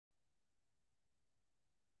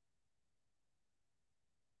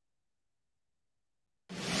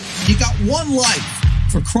You got one life.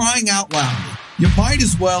 For crying out loud, you might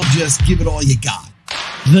as well just give it all you got.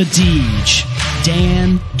 The Deej,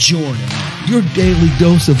 Dan Jordan. Your daily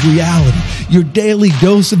dose of reality. Your daily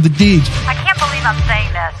dose of the Deej. I can't believe I'm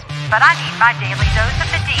saying this, but I need my daily dose of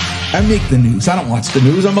the Deej. I make the news. I don't watch the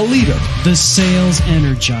news. I'm a leader. The Sales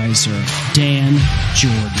Energizer, Dan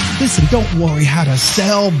Jordan. Listen, don't worry how to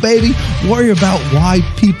sell, baby. Worry about why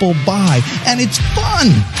people buy. And it's fun.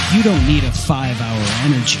 You don't need a 5-hour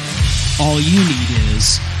energy. All you need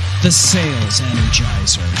is the Sales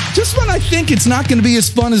Energizer. Just when I think it's not going to be as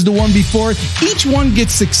fun as the one before, each one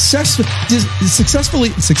gets successfully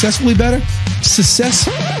better. Success.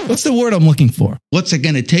 What's the word I'm looking for? What's it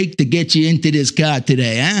going to take to get you into this car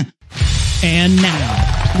today, huh? And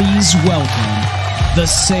now, please welcome the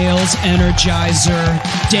Sales Energizer,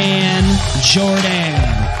 Dan Jordan.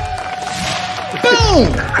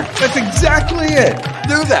 Boom! That's exactly it.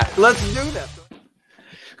 Do that. Let's do that.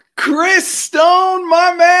 Chris Stone,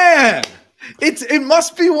 my man. It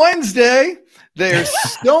must be Wednesday. There's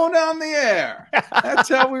Stone on the air. That's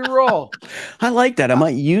how we roll. I like that. I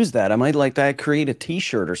might use that. I might like that. Create a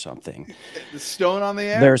T-shirt or something. The Stone on the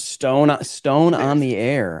air. There's Stone on the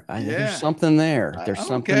air. There's something there. There's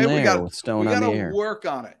something there with Stone on the air. We gotta work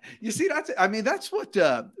on it. You see, that's what.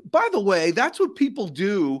 By the way, that's what people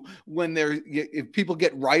do when if people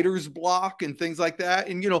get writer's block and things like that.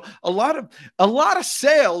 And a lot of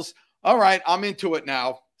sales. All right, I'm into it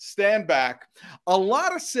now. Stand back. A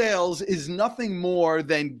lot of sales is nothing more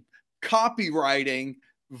than copywriting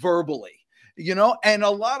verbally, and a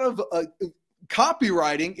lot of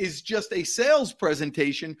copywriting is just a sales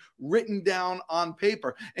presentation written down on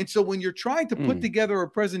paper. And so when you're trying to put together a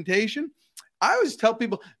presentation, I always tell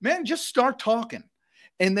people, man, just start talking.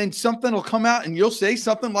 And then something will come out and you'll say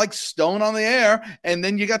something like Stone on the air, and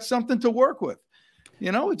then you got something to work with.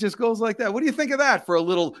 It just goes like that. What do you think of that for a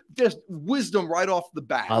little just wisdom right off the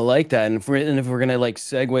bat? I like that. And if we're going to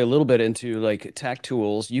segue a little bit into tech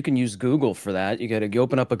tools, you can use Google for that. You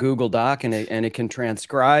open up a Google Doc and it can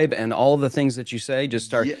transcribe, and all the things that you say just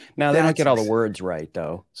start. Yeah, now they don't get all the words right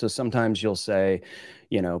though. So sometimes you'll say,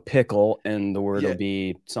 pickle, and the word will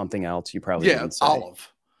be something else you probably didn't say.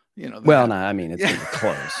 Olive. Well, no, I mean, it's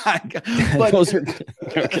close. But, those are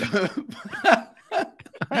okay.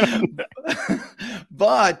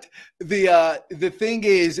 But the thing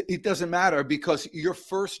is, it doesn't matter because your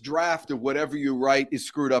first draft of whatever you write is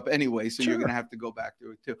screwed up anyway. So you're going to have to go back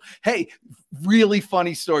to it too. Hey, really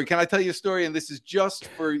funny story. Can I tell you a story? And this is just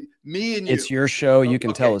for me and you. It's your show. You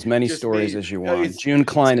can tell as many stories as you want. June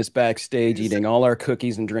Cline is backstage eating all our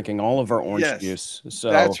cookies and drinking all of our orange juice.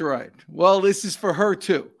 So that's right. Well, this is for her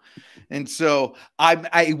too. And so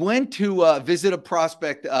I went to visit a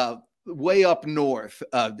prospect way up north,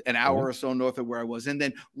 an hour or so north of where I was. And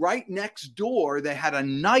then right next door, they had a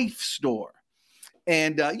knife store.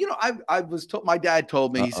 And, I was told, my dad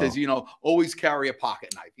told me, he says, always carry a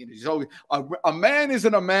pocket knife. He's always, a man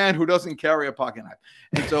isn't a man who doesn't carry a pocket knife.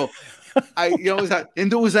 And so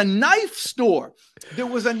and there was a knife store. There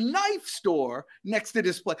was a knife store next to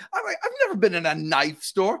this place. I've never been in a knife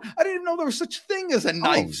store. I didn't even know there was such a thing as a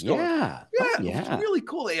knife store. Yeah. It's really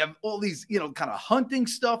cool. They have all these, kind of hunting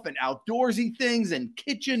stuff and outdoorsy things and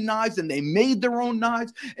kitchen knives, and they made their own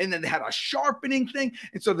knives, and then they had a sharpening thing.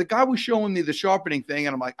 And so the guy was showing me the sharpening thing,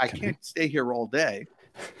 and I'm like, I can't stay here all day.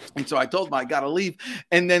 And so I told him I got to leave.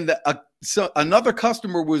 And then so another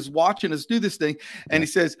customer was watching us do this thing, and he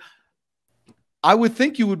says, I would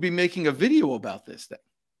think you would be making a video about this thing.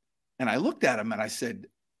 And I looked at him and I said,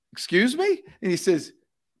 excuse me? And he says,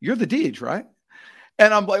 you're the Deej, right?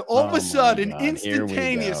 And I'm like, all of a sudden,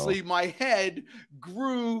 instantaneously, my head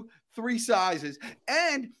grew 3 sizes.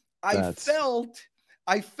 And I felt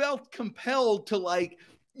compelled to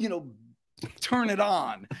turn it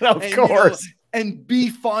on. Of course. And be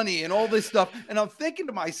funny and all this stuff. And I'm thinking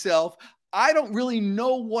to myself, I don't really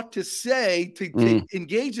know what to say to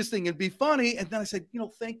engage this thing and be funny. And then I said,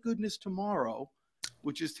 thank goodness tomorrow,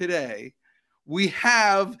 which is today, we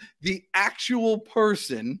have the actual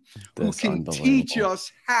person who can teach us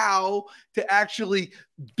how to actually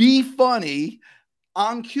be funny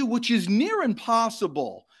on cue, which is near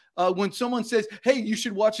impossible. When someone says, hey, you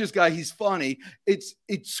should watch this guy, he's funny, it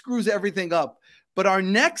screws everything up. But our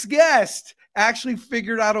next guest actually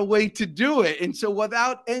figured out a way to do it. And so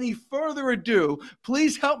without any further ado,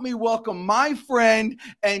 please help me welcome my friend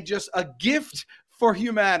and just a gift for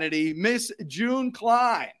humanity, Miss June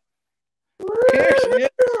Cline. Here she is.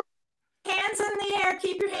 Hands in the air.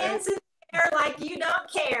 Keep your hands in the air like you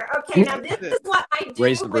don't care. Okay, now this is what I do.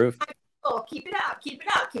 Raise the roof. Keep it up. Keep it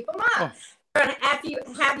up. Keep them up. I'm going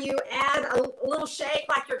to have you add a little shake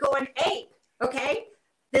like you're going 8. Okay?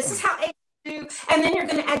 This is how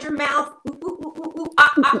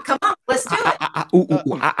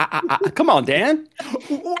Come on, Dan.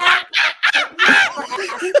 You're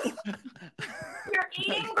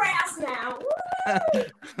eating grass now.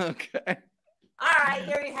 Okay. All right,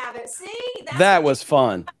 there you have it. See, That was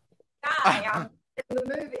fun. guy in the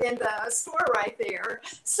movie, in the store right there.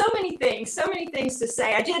 So many things to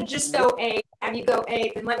say. I did just go ape. Have you go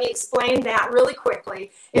ape? And let me explain that really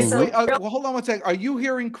quickly. It's Wait, well, hold on one second. Are you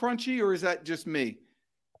hearing crunchy, or is that just me?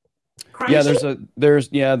 crunchy.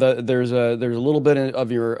 Yeah, there's a little bit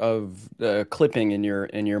of your clipping in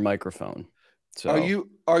your microphone. So do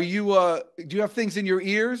you have things in your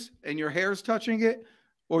ears and your hair's touching it,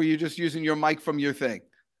 or are you just using your mic from your thing?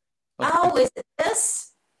 Okay. Oh, is it this?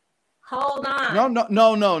 Hold on.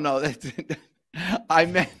 No. I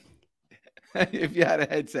meant if you had a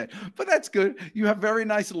headset, but that's good. You have very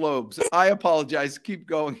nice lobes. I apologize. Keep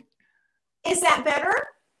going. Is that better?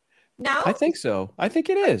 No. I think so. I think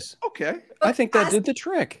it is. Okay. I think that did the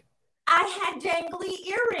trick. I had dangly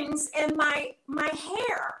earrings in my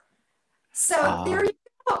hair. So there you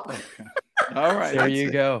go. Okay. All right. There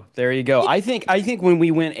you go. There you go. I think when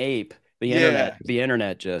we went ape, the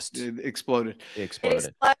internet just It exploded.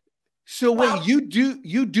 exploded. So wait, you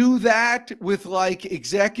do that with like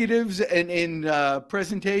executives and in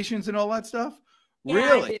presentations and all that stuff? Yeah,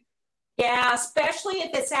 Really? Yeah, especially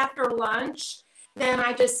if it's after lunch. Then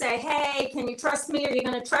I just say, hey, can you trust me? Are you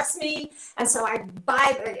going to trust me? And so I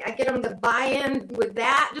get them to buy in with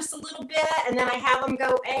that just a little bit. And then I have them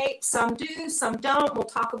go ape. Some do, some don't. We'll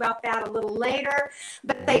talk about that a little later.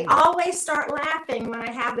 But they always start laughing when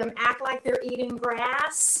I have them act like they're eating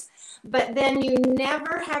grass. But then you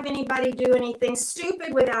never have anybody do anything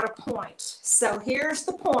stupid without a point. So here's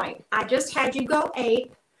the point. I just had you go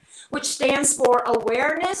ape, which stands for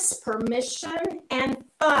awareness, permission, and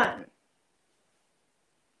fun.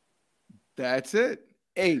 That's it.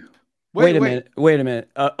 Ape. Wait a minute.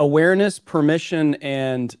 Awareness, permission,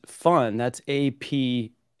 and fun. That's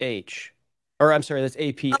APH. Or I'm sorry, that's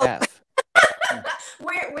APF.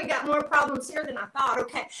 We got more problems here than I thought.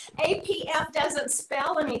 Okay. APF doesn't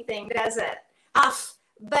spell anything, does it?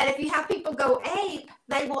 But if you have people go ape,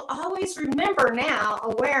 they will always remember now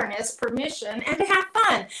awareness, permission, and to have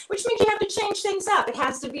fun, which means you have to change things up. It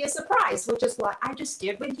has to be a surprise, which is what I just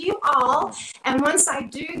did with you all. And once I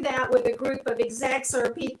do that with a group of execs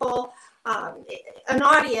or people, an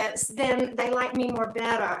audience, then they like me more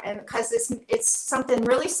better. And because it's something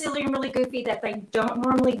really silly and really goofy that they don't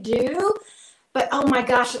normally do. But oh my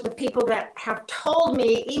gosh, the people that have told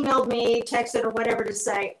me, emailed me, texted or whatever to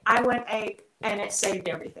say, I went ape and it saved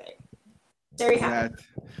everything. There you have it.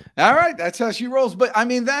 All right, that's how she rolls. But I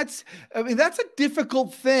mean, that's a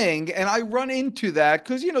difficult thing, and I run into that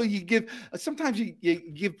because sometimes you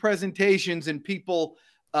give presentations and people,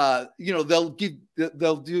 they'll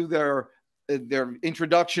do their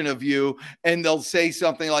introduction of you, and they'll say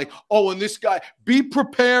something like, "Oh, and this guy, be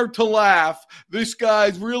prepared to laugh. This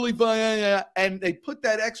guy's really funny," and they put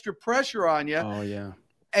that extra pressure on you. Oh yeah.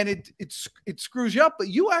 And it screws you up. But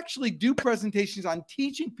you actually do presentations on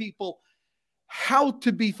teaching people how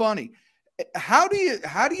to be funny. How do you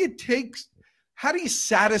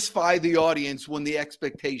satisfy the audience when the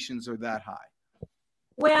expectations are that high?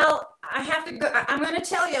 Well, I have to go. I'm going to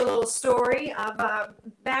tell you a little story of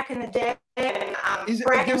back in the day.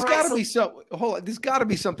 There's got to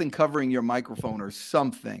be something covering your microphone or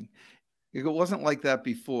something. It wasn't like that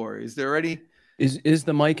before. Is there any? Is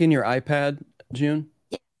the mic in your iPad, June?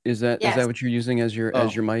 Is that what you're using as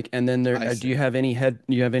your mic? And then do you have any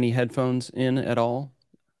headphones in at all?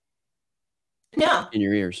 No. In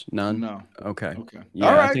your ears? None? No. Okay. Yeah,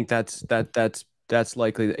 all right. I think that's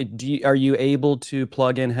likely. Are you able to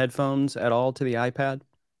plug in headphones at all to the iPad?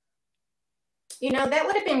 That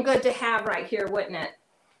would have been good to have right here, wouldn't it?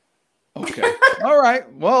 Okay. All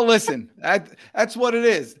right. Well, listen, that's what it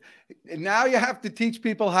is. Now you have to teach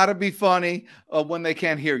people how to be funny when they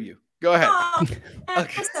can't hear you. Go ahead. Oh,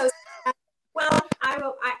 okay. So, well,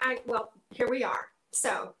 well, here we are.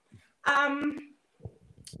 So,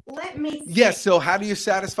 let me think. Yes. So how do you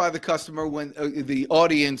satisfy the customer when the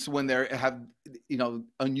audience, when they have,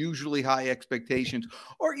 unusually high expectations,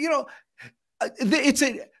 or,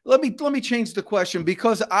 let me change the question,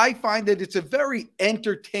 because I find that it's a very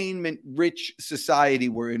entertainment rich society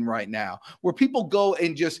we're in right now, where people go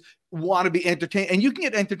and just want to be entertained, and you can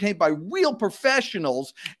get entertained by real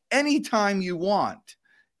professionals anytime you want,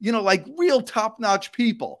 like real top-notch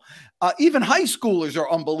people. Even high schoolers are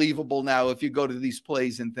unbelievable now if you go to these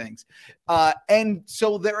plays and things. And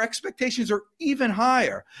so their expectations are even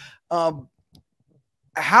higher.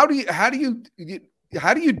 How do you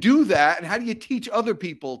do that, and how do you teach other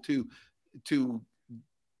people to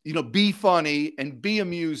be funny and be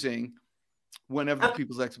amusing whenever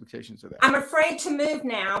people's expectations are there. I'm afraid to move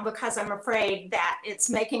now because I'm afraid that it's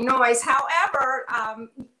making noise. However,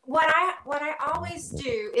 what I always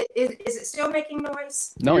do is it still making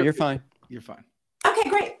noise? No, you're fine. You're fine. Okay,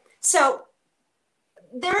 great. So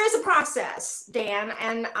there is a process, Dan,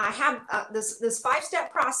 and I have this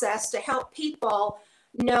 5-step process to help people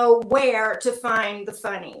know where to find the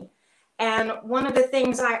funny. And one of the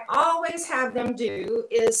things I always have them do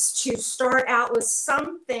is to start out with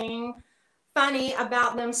something funny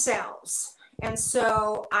about themselves. And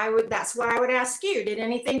so that's what I would ask you. Did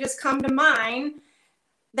anything just come to mind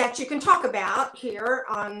that you can talk about here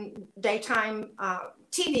on daytime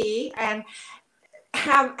TV? And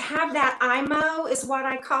have that IMO is what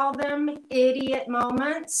I call them, idiot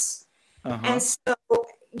moments. And so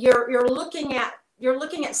you're looking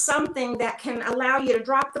at something that can allow you to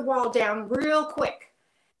drop the wall down real quick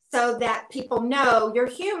so that people know you're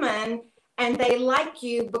human and they like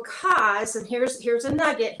you because, and here's a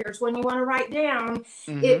nugget, here's one you want to write down,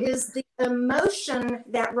 it is the emotion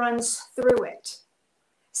that runs through it.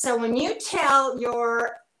 So when you tell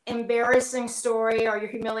your embarrassing story or your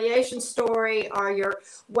humiliation story or your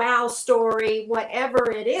wow story, whatever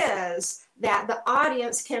it is that the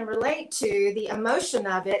audience can relate to, the emotion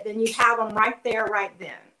of it, then you have them right there, right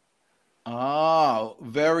then. Oh,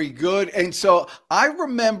 very good. And so I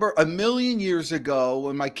remember a million years ago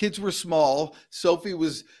when my kids were small, Sophie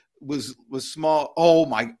was small. Oh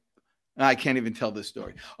my, I can't even tell this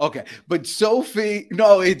story. Okay. But Sophie,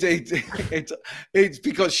 no, it's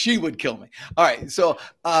because she would kill me. All right. So,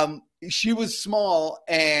 she was small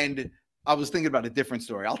and I was thinking about a different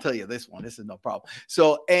story. I'll tell you this one. This is no problem.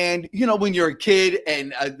 So, and you know, when you're a kid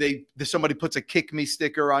and somebody puts a kick me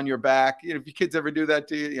sticker on your back, you know, if your kids ever do that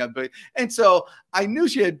to you, yeah. And so I knew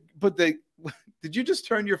she had put did you just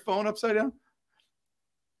turn your phone upside down?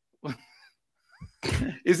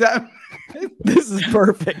 Is that? This is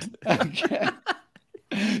perfect. Okay.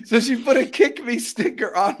 So she put a kick me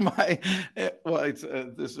sticker on my, well, it's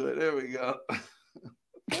this way. There we go.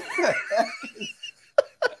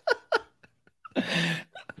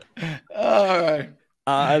 All right.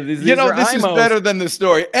 You know, this is better than the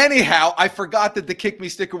story. Anyhow, I forgot that the kick me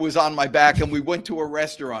sticker was on my back, and we went to a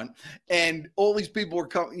restaurant, and all these people were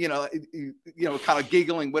coming, you know, kind of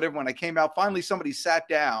giggling, whatever. When I came out, finally somebody sat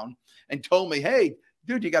down and told me, "Hey,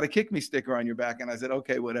 dude, you got a kick me sticker on your back." And I said,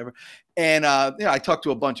 "Okay, whatever." And you know, I talked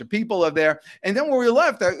to a bunch of people up there, and then when we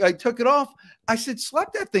left, I took it off. I said,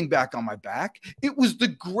 "Slap that thing back on my back." It was the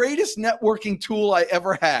greatest networking tool I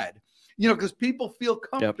ever had. You know, because people feel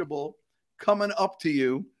comfortable coming up to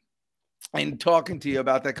you and talking to you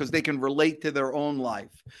about that because they can relate to their own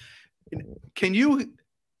life. Can you?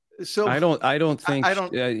 So I don't think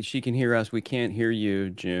she can hear us. We can't hear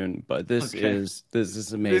you, June. But this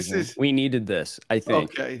is amazing. We needed this. I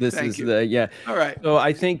think. Okay. This is the yeah. All right. So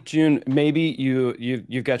I think, June, maybe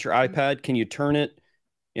you've got your iPad. Can you turn it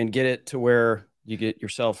and get it to where you get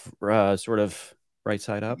yourself sort of right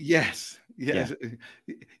side up? Yes. Yes.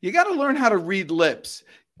 Yeah. You got to learn how to read lips.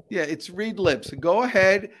 Yeah, it's read lips. Go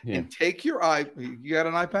ahead and take your you got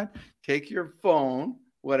an iPad? Take your phone,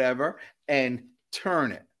 whatever, and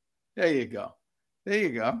turn it. There you go. There you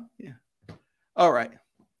go. Yeah. All right.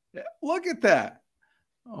 Yeah, look at that.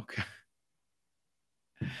 Okay.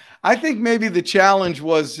 I think maybe the challenge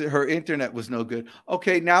was her internet was no good.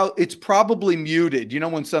 Okay, now it's probably muted. You know,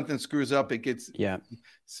 when something screws up, it gets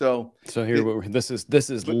So here this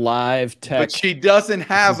is live tech. But she doesn't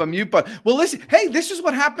have a mute button. Well, listen, hey, this is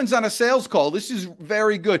what happens on a sales call. This is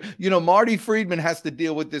very good. You know, Marty Friedman has to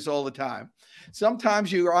deal with this all the time.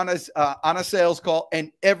 Sometimes you're on a sales call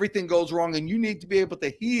and everything goes wrong, and you need to be able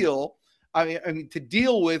to heal. I mean, to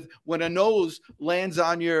deal with when a nose lands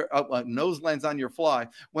on your fly.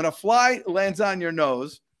 When a fly lands on your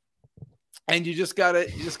nose, and you just gotta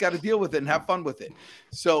deal with it and have fun with it.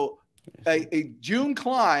 So a June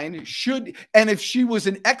Cline should, and if she was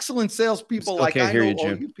an excellent salespeople like I know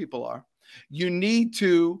all you people are, you need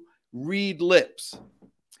to read lips.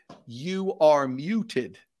 You are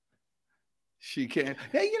muted. She can't.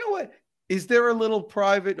 Hey, you know what? Is there a little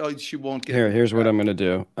private? Oh, she won't get it. Here's what I'm going to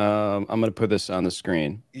do. I'm going to put this on the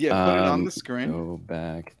screen. Yeah, put it on the screen. Go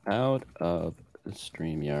back out of the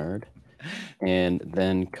StreamYard and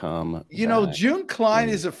then come. You know, June Cline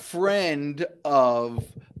is a friend of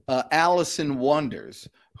Allison Wonders,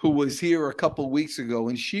 who was here a couple weeks ago,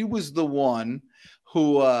 and she was the one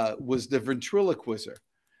who was the ventriloquizer.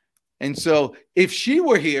 And so if she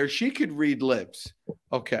were here, she could read lips.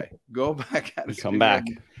 Okay, go back. Come back.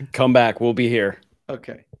 Come back. We'll be here.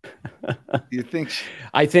 Okay. You think?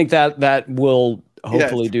 I think that will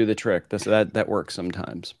hopefully do the trick. That works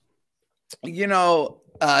sometimes. You know,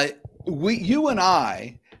 you and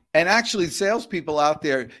I, and actually salespeople out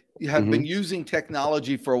there have been using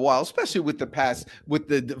technology for a while, especially with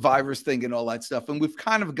the virus thing and all that stuff. And we've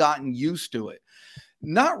kind of gotten used to it,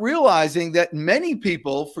 not realizing that many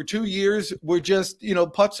people for 2 years were just,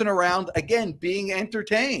 putzing around, again, being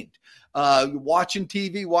entertained, watching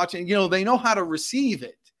TV, they know how to receive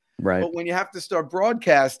it. Right. But when you have to start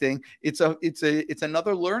broadcasting, it's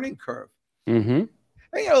another learning curve. Mm-hmm.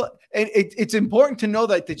 And, it's important to know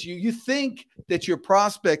that you think that your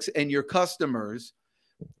prospects and your customers.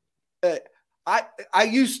 I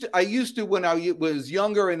used to when I was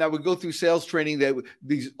younger and I would go through sales training, that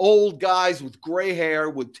these old guys with gray hair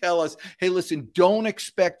would tell us, "Hey, listen, don't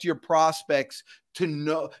expect your prospects to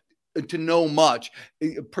know much.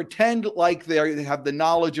 Pretend like they have the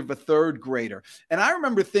knowledge of a third grader." And I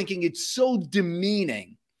remember thinking it's so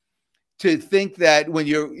demeaning to think that when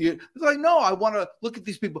you're like, no, I want to look at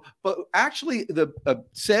these people. But actually, the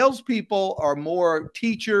salespeople are more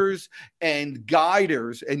teachers and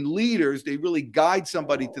guiders and leaders. They really guide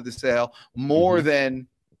somebody to the sale more than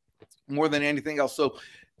anything else. So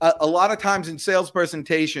a lot of times in sales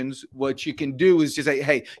presentations, what you can do is just say,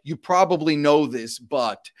 "Hey, you probably know this,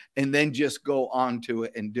 but," and then just go on to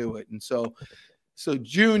it and do it. And so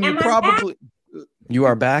June, you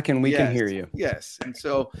are back and we can hear you. Yes.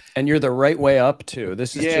 And you're the right way up too.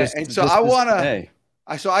 This is just, and so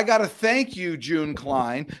I got to thank you, June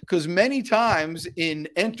Cline, because many times in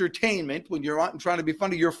entertainment, when you're trying to be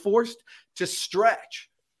funny, you're forced to stretch.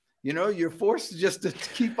 You're forced just to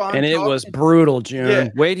keep on. And it was brutal, June. Yeah,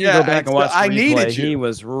 wait till you go back and watch the replay. Needed you. He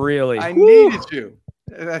was really. I needed you.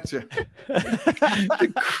 That's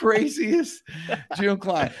the craziest June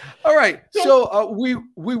Cline. All right, so we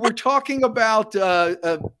were talking about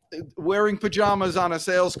wearing pajamas on a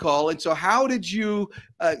sales call, and so how did you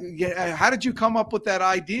come up with that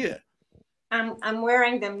idea? I'm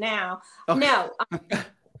wearing them now. Okay. No,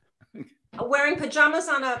 wearing pajamas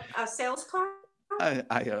on a sales call. I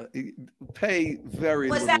pay very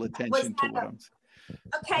little attention to what I'm saying.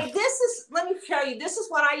 Okay, let me show you. This is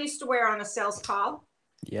what I used to wear on a sales call.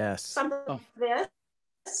 Yes. Something like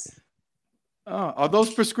this. Are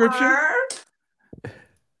those prescription?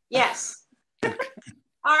 Yes.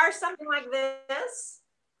 Or something like this.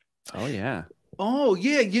 Oh, yeah. Oh,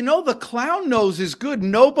 yeah. The clown nose is good.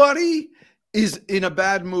 Nobody is in a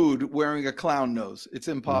bad mood wearing a clown nose. It's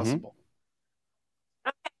impossible.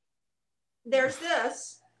 Okay. There's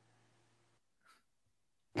this.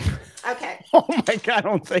 Okay. Oh my God! I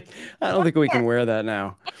don't think we can wear that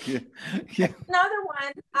now. Yeah. Another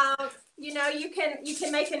one. You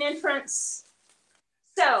can make an entrance.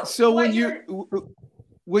 So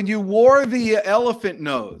when you wore the elephant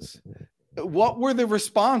nose, what were the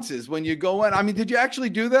responses when you go in? I mean, did you actually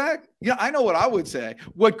do that? Yeah, I know what I would say.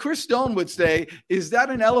 What Chris Stone would say is, "That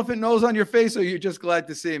an elephant nose on your face, or you're just glad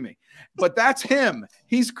to see me?" But that's him.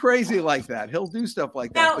 He's crazy like that. He'll do stuff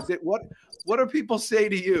like that. But what do people say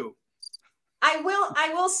to you? I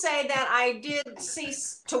will say that I did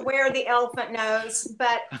cease to wear the elephant nose,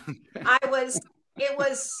 but it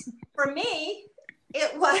was for me,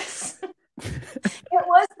 it was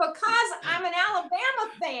because I'm an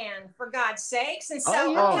Alabama fan, for God's sakes. And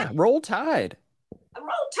so Roll Tide.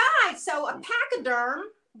 So a pachyderm,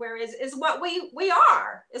 is what we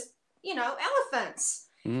are, is elephants.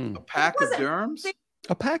 A pachyderms?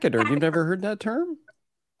 A pachyderm. You've never heard that term?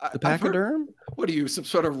 The pachyderm? What are you, some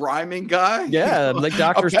sort of rhyming guy? Yeah, like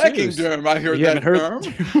Dr. Seuss. Pachyderm. I heard that term.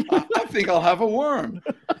 I think I'll have a worm.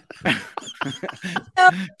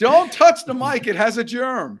 Don't touch the mic. It has a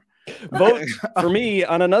germ. Vote for me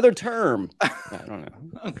on another term. I don't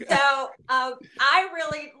know. Okay. So I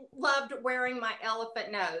really loved wearing my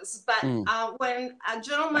elephant nose. But when a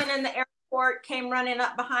gentleman in the airport came running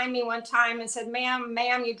up behind me one time and said,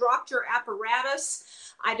 ma'am, you dropped your apparatus,"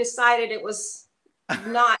 I decided it was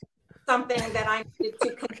not something that I needed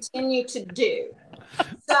to continue to do.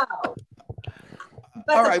 So,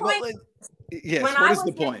 but all the right, point yes, when what I is was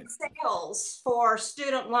the point? in sales for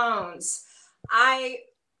student loans, I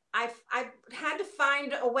had to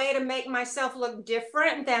find a way to make myself look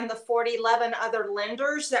different than the 11 other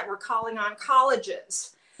lenders that were calling on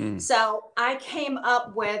colleges. So I came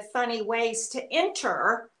up with funny ways to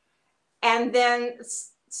enter, and then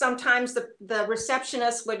sometimes the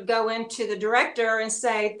receptionist would go into the director and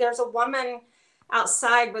say, "There's a woman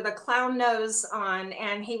outside with a clown nose on,"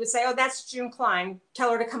 and he would say, "Oh, that's June Cline. Tell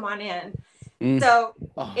her to come on in." So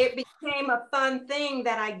it became a fun thing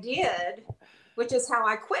that I did, which is how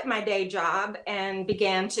I quit my day job and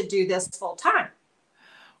began to do this full time.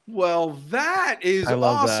 Well, that is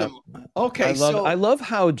awesome. That. Okay, I love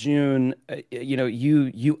how, June,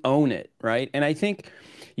 you own it, right? And I think,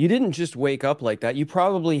 you didn't just wake up like that. You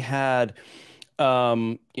probably had,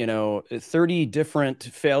 30 different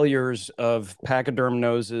failures of pachyderm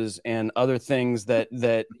noses and other things that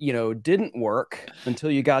didn't work until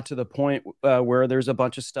you got to the point where there's a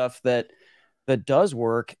bunch of stuff that does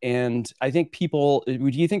work. And I think do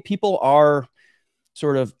you think people are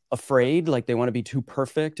sort of afraid, like they want to be too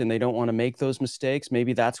perfect and they don't want to make those mistakes?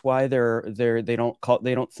 Maybe that's why they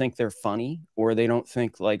don't think they're funny, or they don't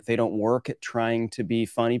think like they don't work at trying to be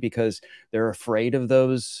funny because they're afraid of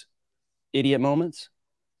those idiot moments.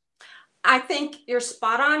 I think you're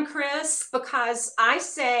spot on, Chris, because I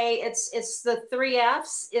say it's the 3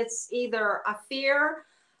 F's. It's either a fear,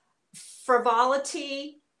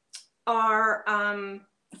 frivolity, or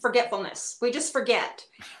forgetfulness. We just forget.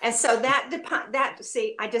 And so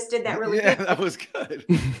see, I just did that really good. That was good.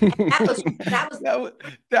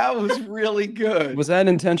 that was really good. Was that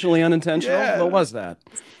intentionally unintentional? Yeah. What was that?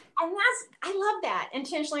 And I love that,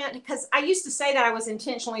 intentionally, because I used to say that I was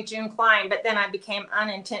intentionally June Cline, but then I became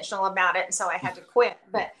unintentional about it, and so I had to quit.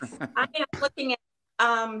 But I am looking at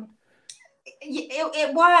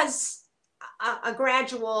it was a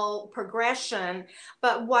gradual progression,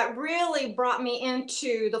 but what really brought me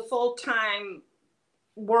into the full-time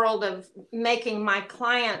world of making my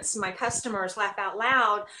clients, my customers laugh out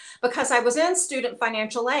loud, because I was in student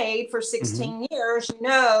financial aid for 16 years.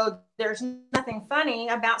 There's nothing funny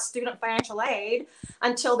about student financial aid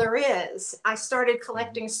until there is. I started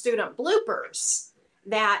collecting student bloopers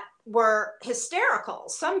that were hysterical,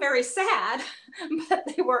 some very sad, but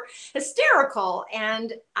they were hysterical.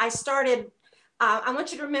 And I started, I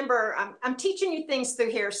want you to remember, I'm teaching you things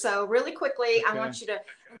through here. So really quickly, okay. I want you to,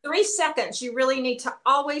 3 seconds, you really need to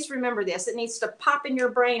always remember this. It needs to pop in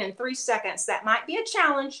your brain in 3 seconds. That might be a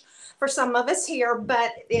challenge for some of us here,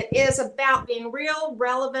 but it is about being real,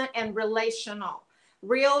 relevant, and relational.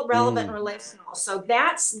 Real, relevant, and relational. So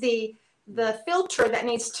that's the filter that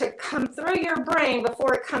needs to come through your brain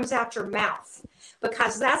before it comes out your mouth,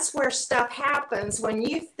 because that's where stuff happens when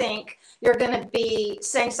you think you're going to be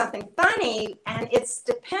saying something funny, and it's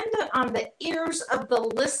dependent on the ears of the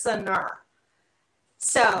listener.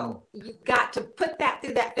 So you've got to put that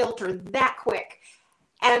through that filter that quick.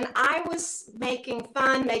 And I was making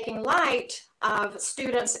light of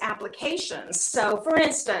students' applications. So for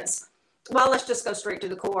instance, well, let's just go straight to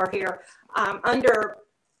the core here. Under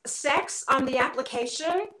sex on the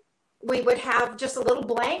application, we would have just a little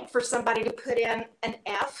blank for somebody to put in an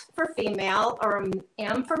F for female or an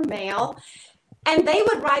M for male. And they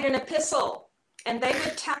would write an epistle, and they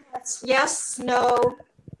would tell us yes, no,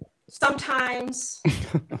 sometimes,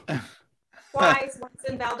 twice, once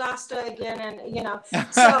in Valdosta again, and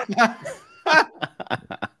so you can't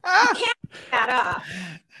make that up.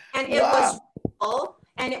 And it was real,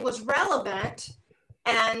 and it was relevant,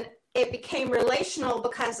 and it became relational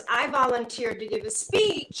because I volunteered to give a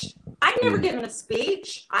speech. I'd never given a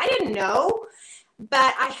speech. I didn't know,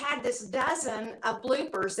 but I had this dozen of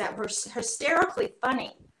bloopers that were hysterically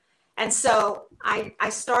funny. And so I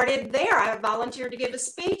started there. I volunteered to give a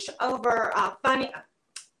speech over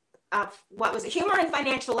humor and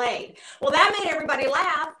financial aid. Well, that made everybody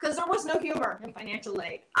laugh because there was no humor in financial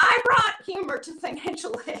aid. I brought humor to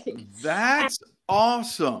financial aid. That's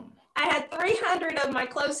awesome. I had 300 of my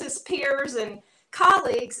closest peers and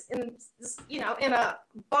colleagues in a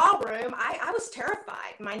ballroom. I was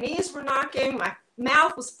terrified. My knees were knocking. My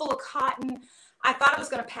mouth was full of cotton. I thought I was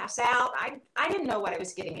going to pass out. I didn't know what I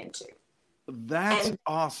was getting into. That's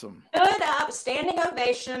awesome. Stood up, standing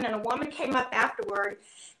ovation, and a woman came up afterward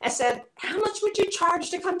and said, "How much would you charge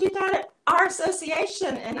to come do that at our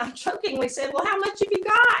association?" And I jokingly said, "Well, how much have you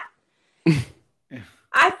got?"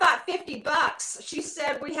 I thought $50. She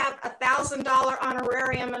said, "We have $1,000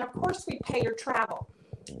 honorarium, and of course we pay your travel.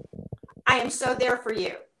 I am so there for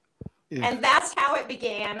you." Yeah. And that's how it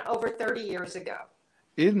began over 30 years ago.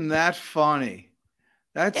 Isn't that funny?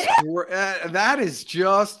 That is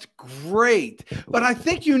just great. But I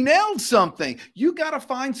think you nailed something. You got to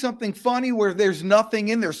find something funny where there's nothing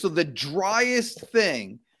in there. So the driest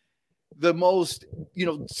thing, the most,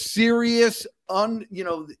 serious,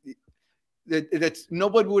 that's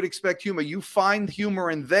nobody would expect humor. You find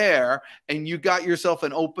humor in there, and you got yourself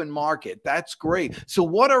an open market. That's great. So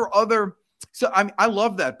what are other? So I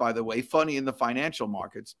love that, by the way, funny in the financial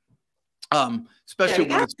markets, especially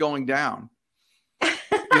when it's going down.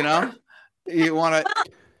 You want to.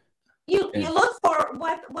 Well, you look for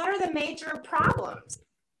what are the major problems,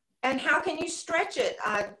 and how can you stretch it,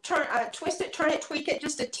 twist it, turn it, tweak it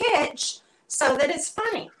just a titch so that it's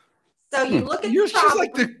funny. So you look at. You're just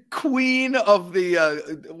like the queen of the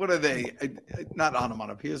what are they? Not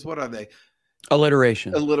onomatopoeias. What are they?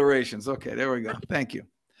 Alliteration. Alliterations. Okay, there we go. Thank you.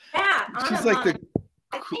 that? She's like the.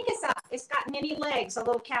 I think it's got many legs, a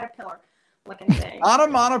little caterpillar looking thing.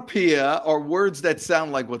 Onomatopoeia are words that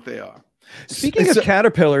sound like what they are. Speaking of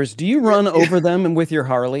caterpillars, do you run over them with your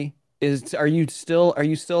Harley? Are you still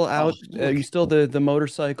out? Are you still the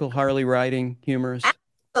motorcycle Harley riding humorist?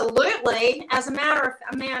 Absolutely. As a matter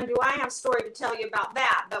of man, do I have a story to tell you about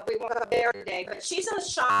that? But we won't go there today. But she's in the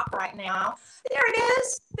shop right now. There it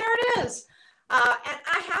is. There it is. And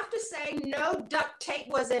I have to say, no duct tape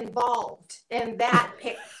was involved in that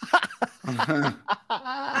picture.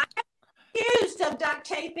 I accused of duct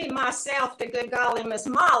taping myself to good golly Miss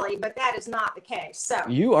Molly, but that is not the case. So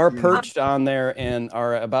you are perched on there and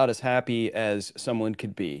are about as happy as someone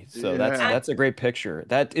could be. So that's a great picture.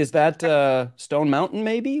 Is that Stone Mountain,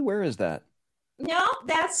 maybe? Where is that? No,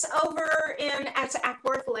 that's over at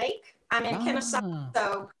Ackworth Lake. I'm in Kennesaw.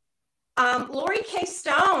 So Lori K.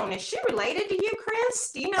 Stone, is she related to you,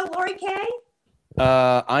 Chris? Do you know Lori K?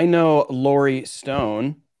 I know Lori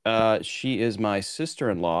Stone. She is my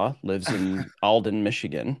sister-in-law, lives in Alden,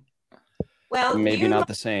 Michigan. Well, maybe not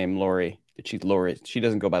the same Lori. She's Lori. She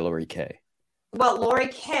doesn't go by Lori K. Well, Lori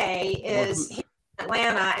K is here in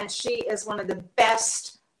Atlanta, and she is one of the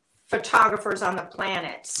best photographers on the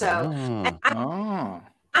planet. So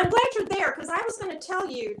I'm glad you're there, because I was going to tell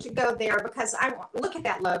you to go there because I look at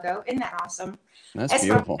that logo. Isn't that awesome? That's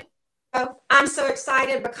beautiful. So I'm so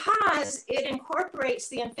excited because it incorporates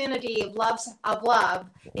the infinity of love,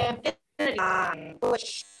 infinity,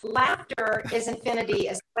 which laughter is infinity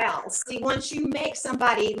as well. See, once you make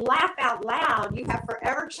somebody laugh out loud, you have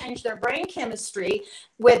forever changed their brain chemistry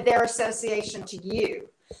with their association to you.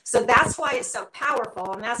 So that's why it's so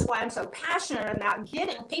powerful, and that's why I'm so passionate about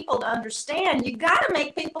getting people to understand. You got to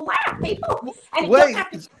make people laugh, people. And wait,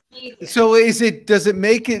 so does it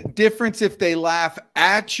make a difference if they laugh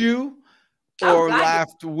at you or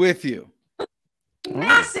laughed with you?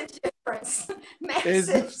 Massive difference.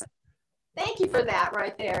 Massive. Thank you for that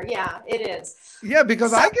right there. Yeah, it is. Yeah,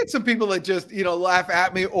 because I get some people that just, laugh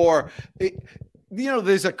at me, or,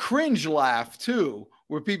 there's a cringe laugh too,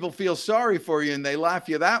 where people feel sorry for you and they laugh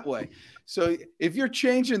you that way. So if you're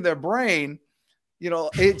changing their brain,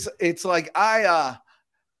 it's like I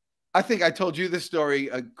think I told you this story,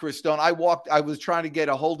 Chris Stone. I was trying to get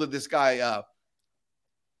a hold of this guy,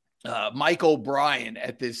 Mike O'Brien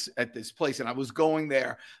at this place. And I was going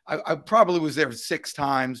there. I probably was there 6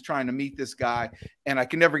 times trying to meet this guy, and I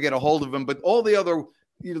could never get a hold of him. But all the other,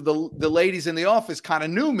 the ladies in the office kind of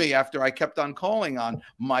knew me after I kept on calling on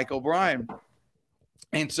Mike O'Brien.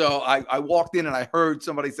 And so I walked in and I heard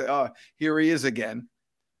somebody say, "Oh, here he is again."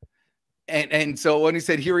 And so when he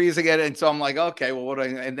said, "Here he is again," and so I'm like, okay, well,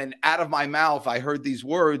 and then out of my mouth, I heard these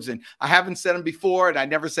words, and I haven't said them before, and I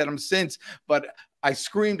never said them since, but I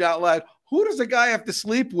screamed out loud, "Who does a guy have to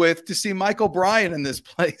sleep with to see Mike O'Brien in this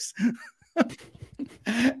place?"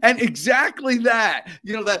 And exactly that,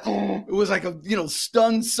 it was like a,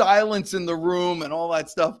 stunned silence in the room and all that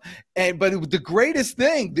stuff. But it was the greatest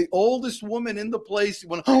thing. The oldest woman in the place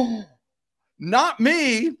went, "Oh, not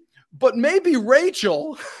me, but maybe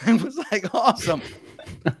Rachel." It was like awesome.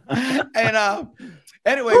 And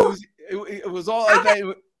anyway, it was all like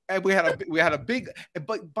that. And we had a big,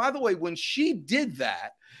 but by the way, when she did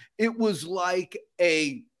that, it was like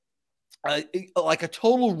a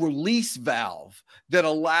total release valve that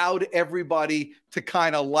allowed everybody to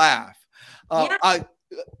kind of laugh.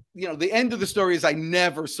 The end of the story is I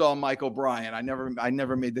never saw Mike O'Brien. I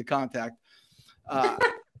never made the contact.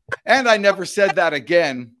 And I never said that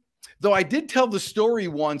again, though I did tell the story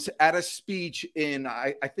once at a speech in,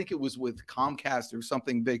 I think it was with Comcast or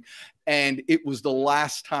something big. And it was the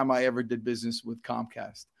last time I ever did business with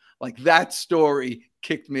Comcast. Like, that story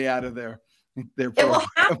kicked me out of their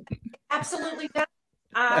program. Absolutely.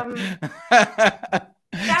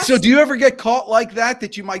 So do you ever get caught like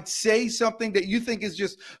that you might say something that you think is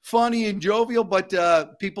just funny and jovial, but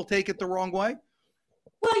people take it the wrong way?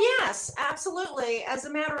 Well, yes, absolutely. As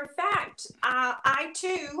a matter of fact, I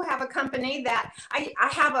too have a company that I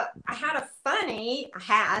had a funny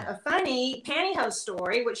pantyhose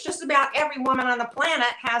story, which just about every woman on the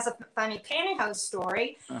planet has a funny pantyhose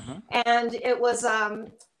story. And it was a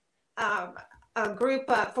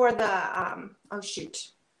group for the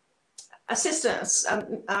assistants.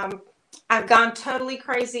 I've gone totally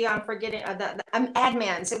crazy on forgetting the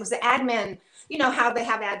admins. It was the admin. You know how they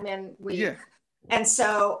have admin week. Yeah. And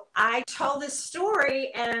so I told this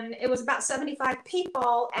story, and it was about 75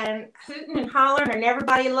 people, and hooting and hollering, and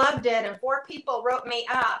everybody loved it. And 4 people wrote me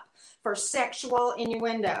up for sexual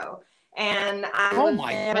innuendo. And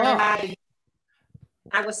I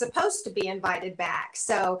was supposed to be invited back.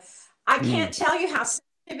 So I can't tell you how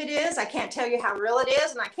it is. I can't tell you how real it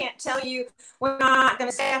is, and I can't tell you we're not going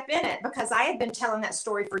to step in it, because I have been telling that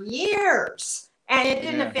story for years, and it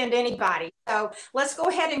didn't offend anybody. So let's go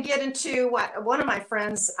ahead and get into what one of my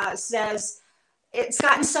friends says. It's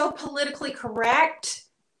gotten so politically correct,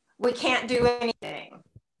 we can't do anything.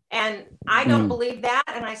 And I don't believe that.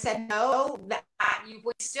 And I said, no, that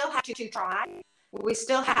we still have to try. We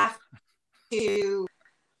still have to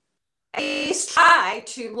at least try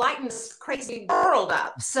to lighten this crazy world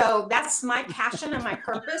up. So that's my passion and my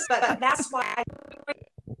purpose, but that's why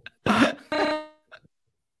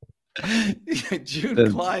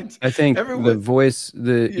June Cline. I think the voice,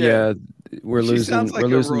 we're losing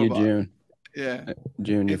you, June. Yeah,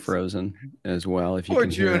 June, you're frozen as well. If you poor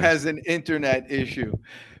can June has an internet issue,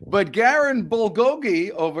 but Garen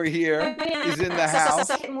Bulgogi over here is in the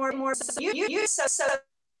house.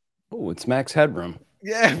 Oh, it's Max Headroom.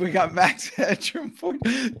 Yeah, we got Max Headroom for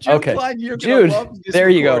June. Okay, Cline, June. There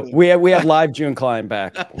you go. We have live June Cline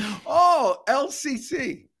back. Oh,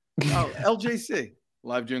 LCC. Oh, LJC.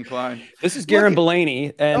 Live June Cline. This is Garen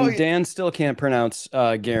Bellany, and Dan still can't pronounce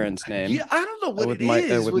Garen's name. Yeah, I don't know what it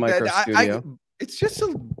is with Micro that. Studio. It's just a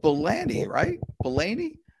Bellany, right?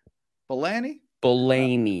 Bellany. Bellany.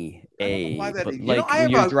 Like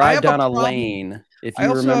you drive down a lane. If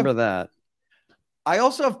you remember that. I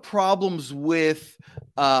also have problems with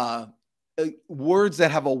words that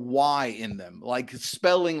have a Y in them, like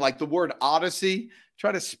spelling, like the word Odyssey.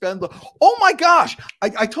 Try to spend the. Oh my gosh!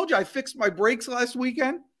 I told you I fixed my brakes last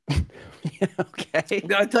weekend. Okay.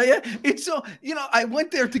 Did I tell you? It's so, I went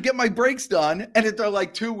there to get my brakes done, and they're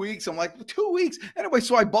like 2 weeks. I'm like, 2 weeks. Anyway,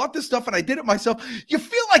 so I bought this stuff and I did it myself. You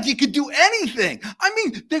feel like you could do anything. I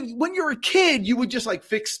mean, when you're a kid, you would just like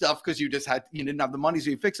fix stuff because you didn't have the money, so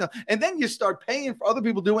you fix stuff, and then you start paying for other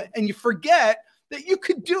people to do it, and you forget that you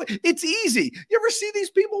could do it. It's easy. You ever see these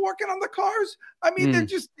people working on the cars? I mean, they're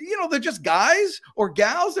just, they're just guys or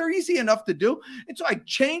gals. They're easy enough to do. And so I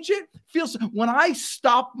change it. When I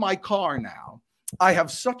stop my car now, I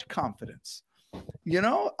have such confidence.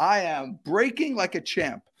 I am braking like a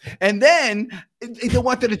champ. And then they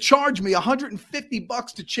wanted to charge me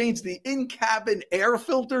 $150 to change the in-cabin air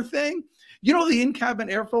filter thing. The in-cabin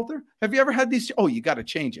air filter? Have you ever had these? Oh, you got to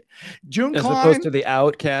change it. June As Cline, opposed to the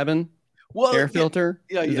out cabin? Air filter.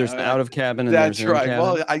 Yeah. There's an out of cabin. And that's there's right.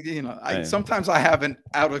 Cabin. Well, sometimes I have an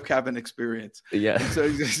out of cabin experience. Yeah. So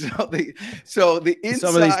the inside.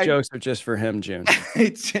 Some of these jokes are just for him, June.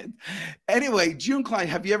 Anyway, June Cline,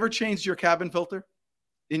 have you ever changed your cabin filter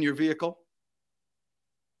in your vehicle?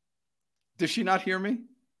 Does she not hear me?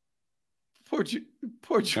 Poor June.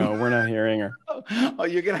 No, we're not hearing her. Oh,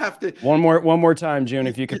 you're gonna have to one more time, June.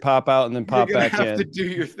 If you could pop out and then pop back in. You have to do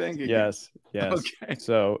your thing again. Yes. Okay.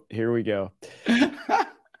 So here we go.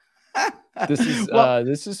 This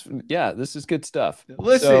is good stuff.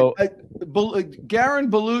 Listen,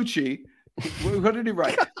 Garen Bellucci, what did he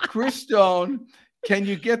write? Chris Stone, can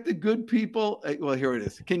you get the good people? Well, here it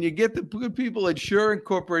is. Can you get the good people at Shure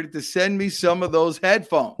Incorporated to send me some of those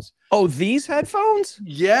headphones? Oh, these headphones?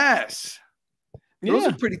 Yes. Those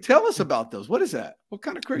are pretty. Tell us about those. What is that? What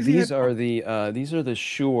kind of crazy? These are the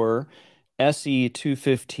Shure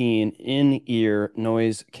SE215 in-ear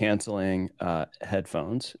noise canceling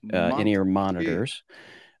headphones, in-ear monitors.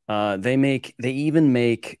 They even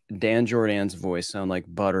make Dan Jordan's voice sound like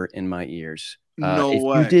butter in my ears. If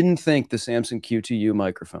you didn't think the Samson Q2U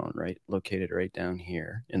microphone, right, located right down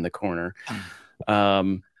here in the corner,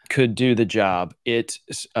 could do the job, it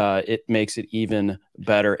makes it even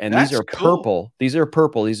better. And these are purple. These are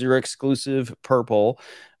purple. These are exclusive purple.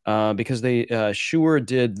 Because they Shure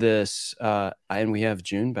did this, and we have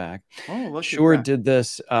June back. Oh, Shure did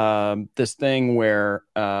this this thing where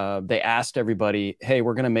they asked everybody, "Hey,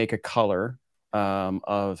 we're going to make a color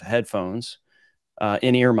of headphones,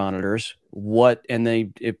 in-ear monitors. And they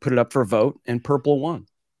put it up for a vote, and purple won.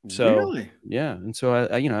 So really? Yeah, and so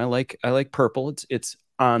I like purple. It's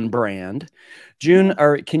on brand. June,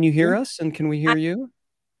 can you hear us? And can we hear you?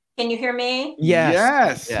 Can you hear me?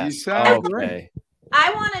 Yes. You sound great.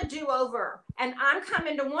 I want to do over, and I'm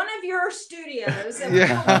coming to one of your studios.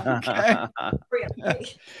 And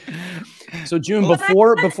So June,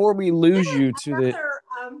 before we lose you to the,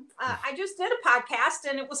 I just did a podcast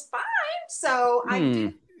and it was fine. So I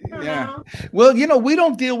do. Well, we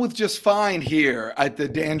don't deal with just fine here at the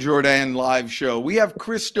Dan Jordan live show. We have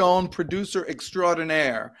Chris Stone, producer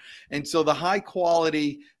extraordinaire. And so the high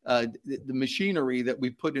quality, the machinery that we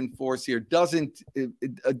put in force here doesn't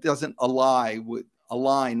align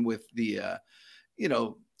with the,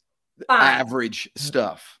 average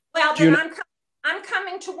stuff. Well, then I'm I'm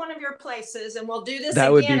coming to one of your places, and we'll do this.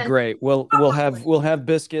 That would be great. We'll have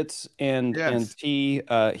biscuits and tea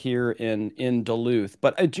here in Duluth.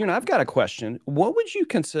 But June, I've got a question. What would you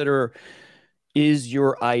consider is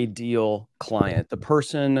your ideal client, the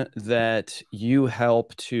person that you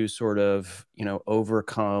help to sort of,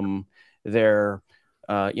 overcome their,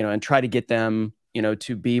 and try to get them,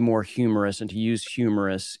 to be more humorous and to use humor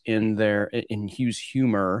in their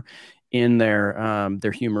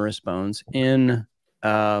humorous bones in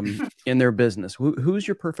their business? Who's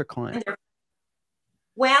your perfect client?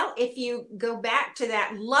 Well, if you go back to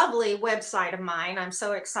that lovely website of mine, I'm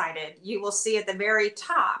so excited, you will see at the very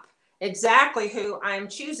top exactly who I'm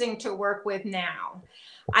choosing to work with now.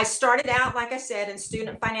 I started out, like I said, in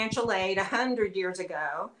student financial aid 100 years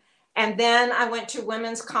ago. And then I went to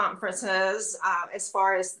women's conferences as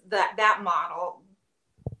far as that model.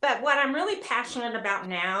 But what I'm really passionate about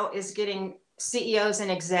now is getting CEOs and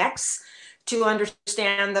execs to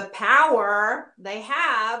understand the power they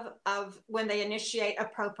have of when they initiate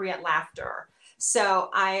appropriate laughter. So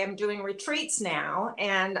I am doing retreats now,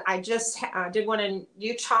 and I just did one in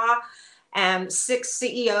Utah, and 6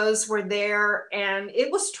 CEOs were there, and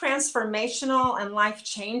it was transformational and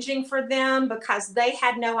life-changing for them because they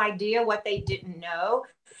had no idea what they didn't know.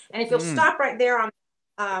 And if you'll stop right there on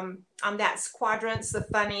that quadrants, the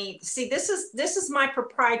funny, see, this is my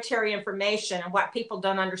proprietary information and what people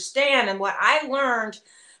don't understand, and what I learned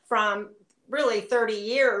from really 30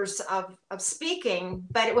 years of speaking.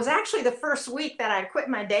 But it was actually the first week that I quit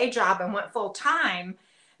my day job and went full time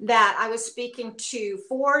that I was speaking to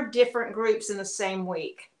 4 different groups in the same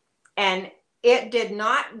week. And it did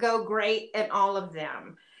not go great at all of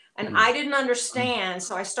them. And I didn't understand.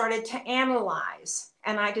 So I started to analyze,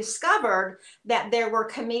 and I discovered that there were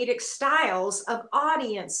comedic styles of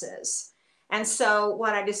audiences. And so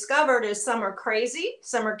what I discovered is some are crazy,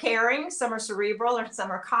 some are caring, some are cerebral, or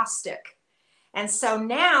some are caustic. And so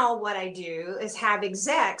now what I do is have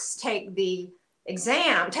execs take the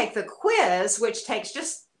quiz, which takes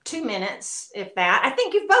just 2 minutes, if that. I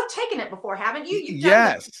think you've both taken it before, haven't you?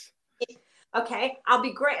 Yes. Okay, I'll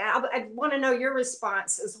be great. I want to know your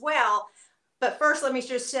response as well. But first, let me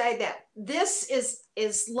just say that this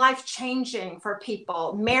is life-changing for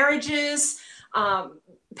people. Marriages,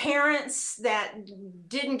 parents that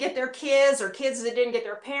didn't get their kids, or kids that didn't get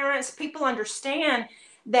their parents. People understand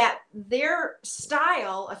that their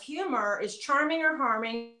style of humor is charming or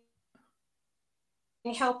harming,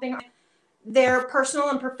 helping their personal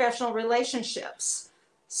and professional relationships.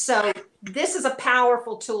 So this is a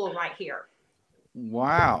powerful tool right here.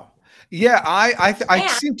 Wow. Yeah, I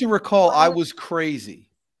seem to recall I was crazy.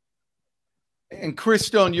 And Chris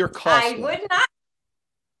Stone, you're costly. I would not.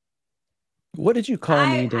 What did you call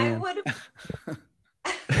me, Dan?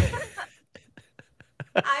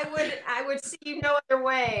 I would see you no other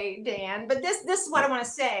way, Dan. But this is what I want to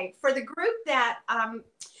say. For the group that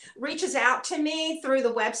reaches out to me through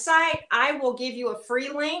the website, I will give you a free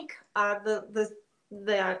link.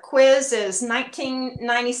 The quiz is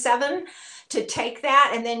 $19.97 to take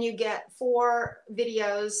that, and then you get 4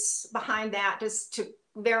 videos behind that just to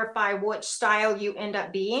verify which style you end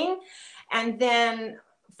up being. And then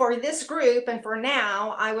for this group, and for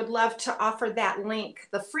now, I would love to offer that link,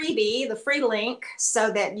 the freebie, the free link,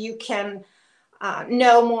 so that you can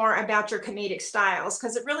know more about your comedic styles,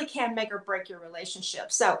 because it really can make or break your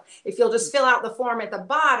relationship. So if you'll just fill out the form at the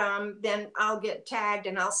bottom, then I'll get tagged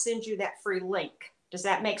and I'll send you that free link. Does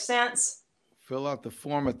that make sense? Fill out the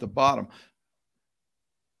form at the bottom.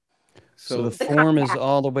 So the form is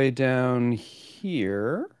all the way down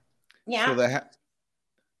here. Yeah. So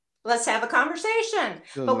let's have a conversation.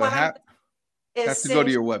 So but what have to go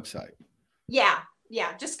to your website. Yeah.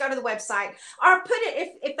 Just go to the website, or put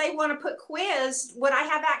it, if they want to put quiz, would I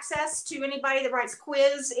have access to anybody that writes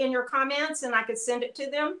quiz in your comments and I could send it to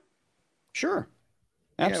them? Sure.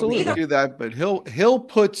 Absolutely. Yeah, we can do that, but he'll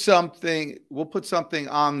put something, we'll put something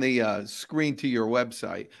on the screen to your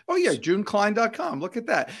website. Oh yeah, JuneCline.com. Look at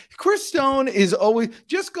that. Chris Stone is always,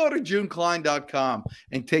 just go to JuneCline.com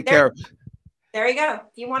and take care of. There you go. If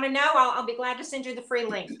you want to know, I'll be glad to send you the free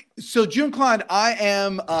link. So June Cline, I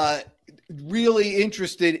am really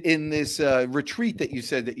interested in this retreat that you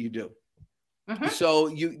said that you do. Mm-hmm. So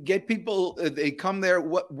you get people, they come there.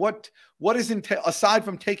 What is aside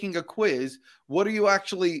from taking a quiz? What are you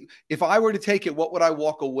actually? If I were to take it, what would I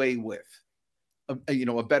walk away with?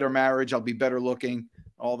 A better marriage. I'll be better looking.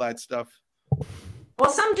 All that stuff.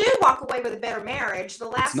 Well, some do walk away with a better marriage.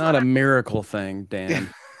 It's not a miracle thing, Dan.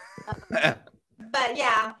 But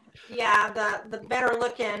yeah, the better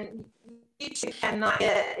looking, you two cannot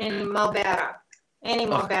get any more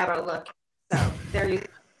better looking. So there you go.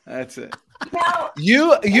 That's it. No.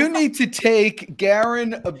 You need to take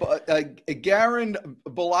Garen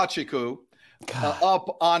Balachiku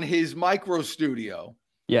up on his micro studio.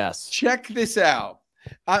 Yes. Check this out.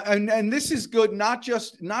 And this is good, not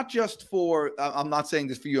just for, I'm not saying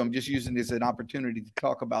this for you, I'm just using this as an opportunity to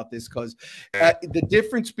talk about this, because the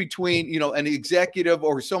difference between, an executive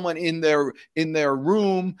or someone in their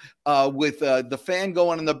room with the fan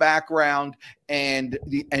going in the background and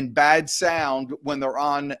bad sound when they're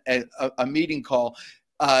on a meeting call,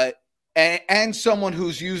 and someone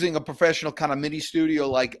who's using a professional kind of mini studio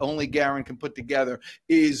like only Garen can put together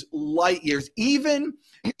is light years. Even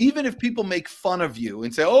if people make fun of you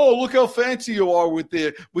and say, "Oh, look how fancy you are with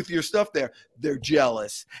your stuff there," they're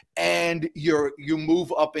jealous, and you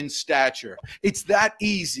move up in stature. It's that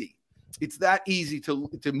easy. It's that easy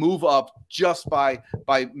to move up just by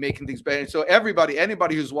making things better. So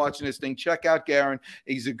anybody who's watching this thing, check out Garen.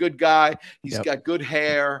 He's a good guy. He's got good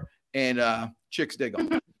hair, and chicks dig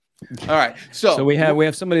him. All right. So we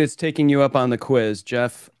have somebody that's taking you up on the quiz,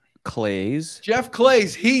 Jeff Clays. Jeff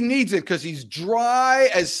Clays, he needs it because he's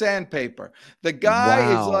dry as sandpaper. The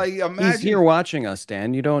guy is like, imagine he's here watching us,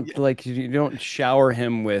 Dan. You don't you don't shower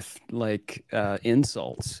him with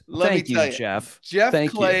insults. Thank you, Jeff. Jeff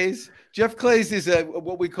Clays is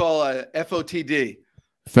what we call a FOTD.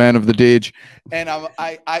 Fan of the Deej. And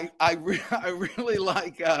I really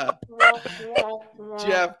like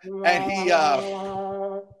Jeff, and he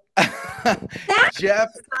Jeff.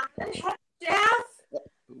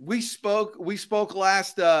 We spoke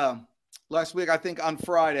last week, I think on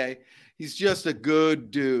Friday. He's just a good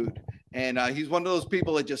dude, and he's one of those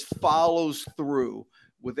people that just follows through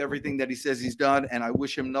with everything that he says he's done, and I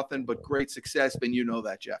wish him nothing but great success, and you know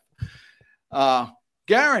that, Jeff.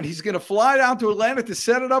 Garen, he's going to fly down to Atlanta to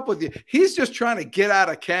set it up with you. He's just trying to get out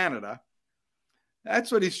of Canada.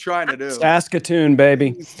 That's what he's trying to do. Saskatoon,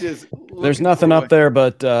 baby. There's nothing up there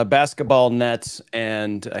but basketball nets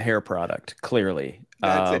and a hair product, clearly.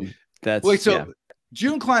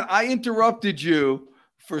 June Cline, I interrupted you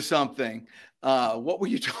for something. What were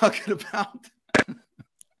you talking about?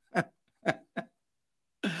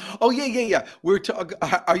 Oh, yeah. We're talking.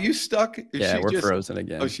 Are you stuck? We're frozen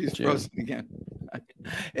again. Oh, she's frozen again.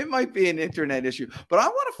 It might be an internet issue, but I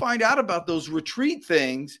want to find out about those retreat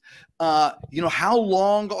things. How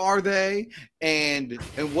long are they, and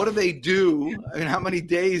what do they do? I mean, how many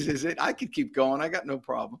days is it? I could keep going. I got no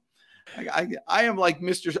problem. I am like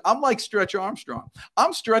I'm like Stretch Armstrong.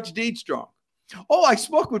 I'm Stretch Deed Strong. Oh, I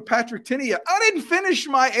spoke with Patrick Tinney. I didn't finish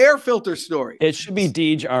my air filter story. It should be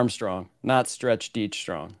Deej Armstrong, not Stretch Deej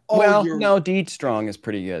Strong. Oh, well, no, Deej Strong is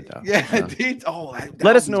pretty good, though. Yeah, Deej. Oh,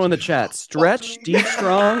 let us know in the chat. Stretch Deej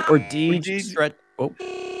Strong or Deej Stretch?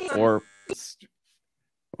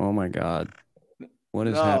 Oh my God. What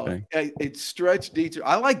is happening? It's Stretch Deej.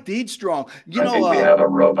 I like Deej Strong. I think we have a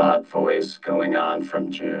robot voice going on from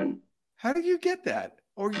June. How did you get that?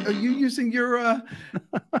 Or are you using your...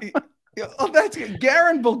 Oh, that's good.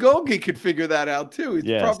 Garen Bulgogi could figure that out too.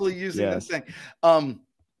 He's probably using that thing.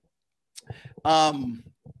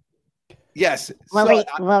 Yes. What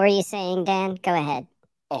were you saying, Dan? Go ahead.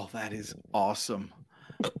 Oh, that is awesome.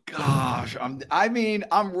 Gosh, I'm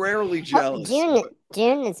rarely jealous.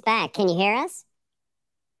 June is back. Can you hear us?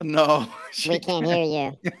 No, we can't hear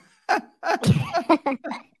you.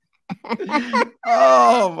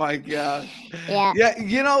 Oh my gosh. Yeah.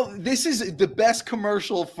 This is the best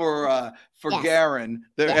commercial for Garen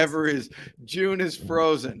there ever is. June is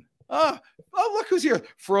frozen. Oh, look who's here.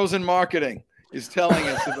 Frozen Marketing is telling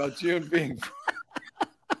us about June being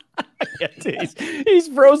he's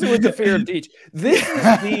frozen with the fear of Deej. This is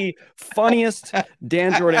the funniest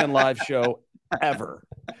Dan Jordan live show ever.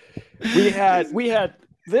 We had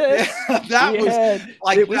this. That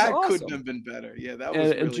awesome. couldn't have been better. Yeah, that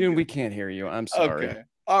was really June, good. We can't hear you. I'm sorry. Okay.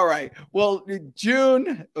 All right. Well,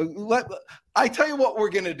 June, I tell you what we're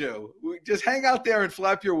gonna do. We just hang out there and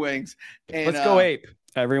flap your wings. And let's go ape,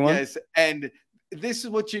 everyone. Yes, and this is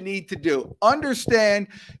what you need to do. Understand,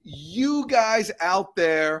 you guys out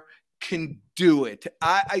there can do it.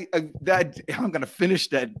 I'm gonna finish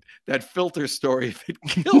that filter story if it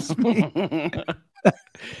kills me.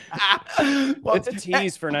 Well, it's a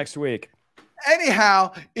tease for next week.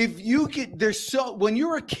 Anyhow, if you get when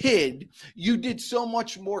you're a kid, you did so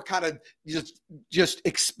much more kind of just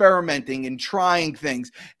experimenting and trying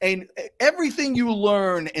things, and everything you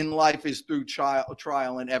learn in life is through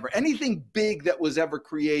trial and error. Anything big that was ever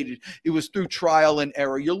created, it was through trial and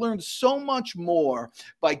error. You learn so much more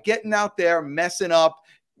by getting out there, messing up,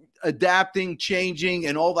 adapting, changing,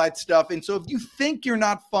 and all that stuff. And so if you think you're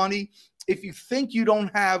not funny, if you think you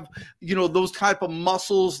don't have, those type of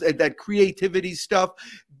muscles, that creativity stuff,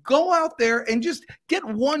 go out there and just get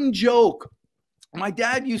one joke. My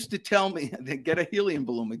dad used to tell me, get a helium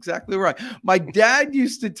balloon. Exactly right. My dad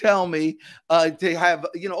used to tell me to have,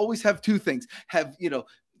 always have two things. Have,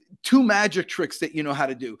 two magic tricks that you know how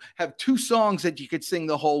to do. Have two songs that you could sing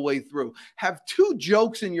the whole way through. Have two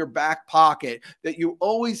jokes in your back pocket that you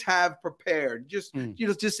always have prepared. Just,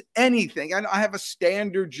 just anything. I have a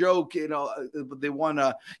standard joke, they want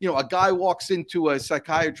to, a guy walks into a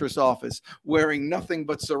psychiatrist's office wearing nothing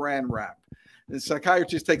but saran wrap. The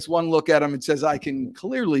psychiatrist takes one look at him and says, I can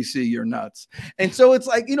clearly see your nuts. And so it's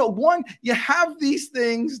like, you have these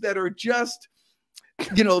things that are just,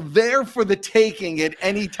 there for the taking at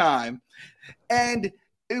any time. And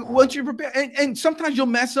once you prepare, and sometimes you'll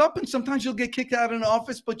mess up and sometimes you'll get kicked out of an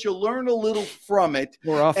office, but you'll learn a little from it.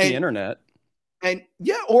 Or off the internet. And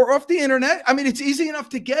or off the internet. I mean, it's easy enough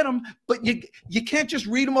to get them, but you can't just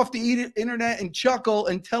read them off the internet and chuckle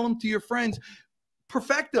and tell them to your friends.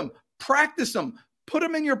 Perfect them. Practice them, put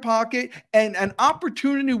them in your pocket, and an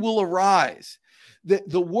opportunity will arise.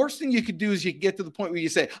 The worst thing you could do is you get to the point where you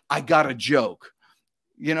say, I got a joke,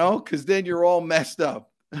 because then you're all messed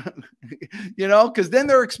up, because then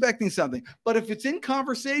they're expecting something. But if it's in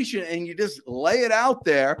conversation and you just lay it out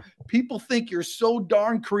there, people think you're so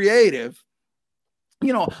darn creative.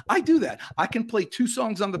 I do that. I can play two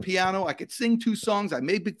songs on the piano. I could sing two songs. I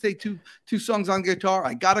maybe say two songs on guitar.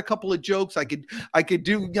 I got a couple of jokes. I could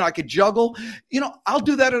do, I could juggle. I'll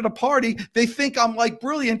do that at a party. They think I'm like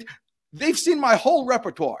brilliant. They've seen my whole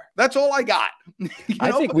repertoire. That's all I got.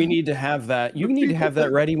 I think we need to have that. You need to have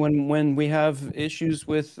that ready when we have issues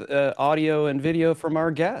with audio and video from our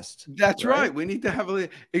guests. That's right. We need to have a.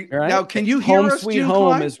 Now, can you hear us? Home Sweet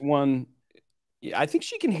Home is one. I think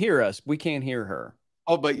she can hear us. We can't hear her.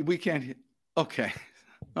 Oh, but we can't. Okay.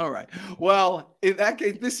 All right. Well, in that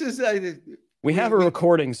case, this is we have a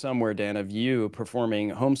recording somewhere, Dan, of you performing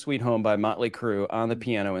Home Sweet Home by Motley Crue on the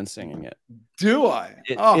piano and singing it. Do I?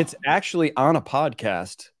 It's actually on a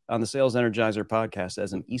podcast, on the Sales Energizer podcast,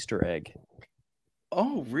 as an Easter egg.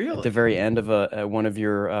 Oh, really? At the very end of one of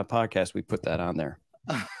your podcasts, we put that on there.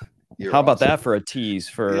 How about that for a tease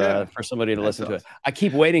for somebody to listen to it? I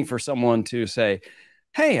keep waiting for someone to say,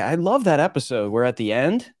 hey, I love that episode where at the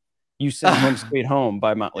end you sang Home Sweet Home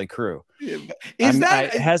by Motley Crue. It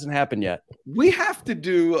hasn't happened yet. We have to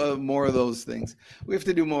do more of those things. We have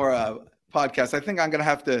to do more podcasts. I think I'm going to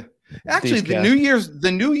have to. Actually,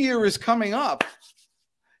 the new year is coming up.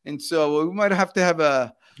 And so we might have to have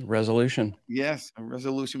a resolution. Yes, a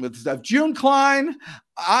resolution with stuff. June Cline,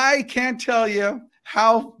 I can't tell you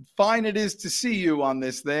how fine it is to see you on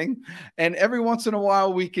this thing. And every once in a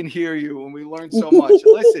while we can hear you and we learn so much.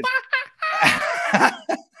 Listen,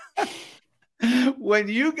 when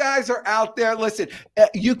you guys are out there, listen,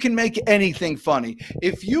 you can make anything funny.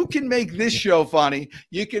 If you can make this show funny,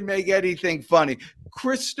 you can make anything funny.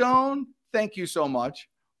 Chris Stone, thank you so much.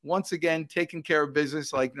 Once again, taking care of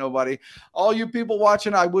business like nobody. All you people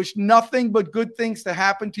watching, I wish nothing but good things to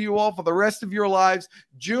happen to you all for the rest of your lives.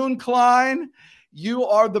 June Cline, you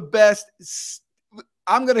are the best.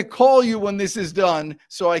 I'm going to call you when this is done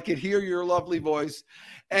so I can hear your lovely voice.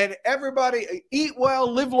 And everybody, eat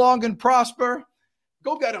well, live long, and prosper.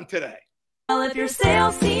 Go get them today. Well, if your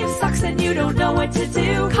sales team sucks and you don't know what to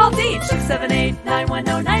do, call Dean,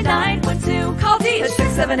 678-910-9912. Call Dean,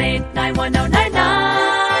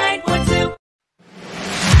 678-910-9912.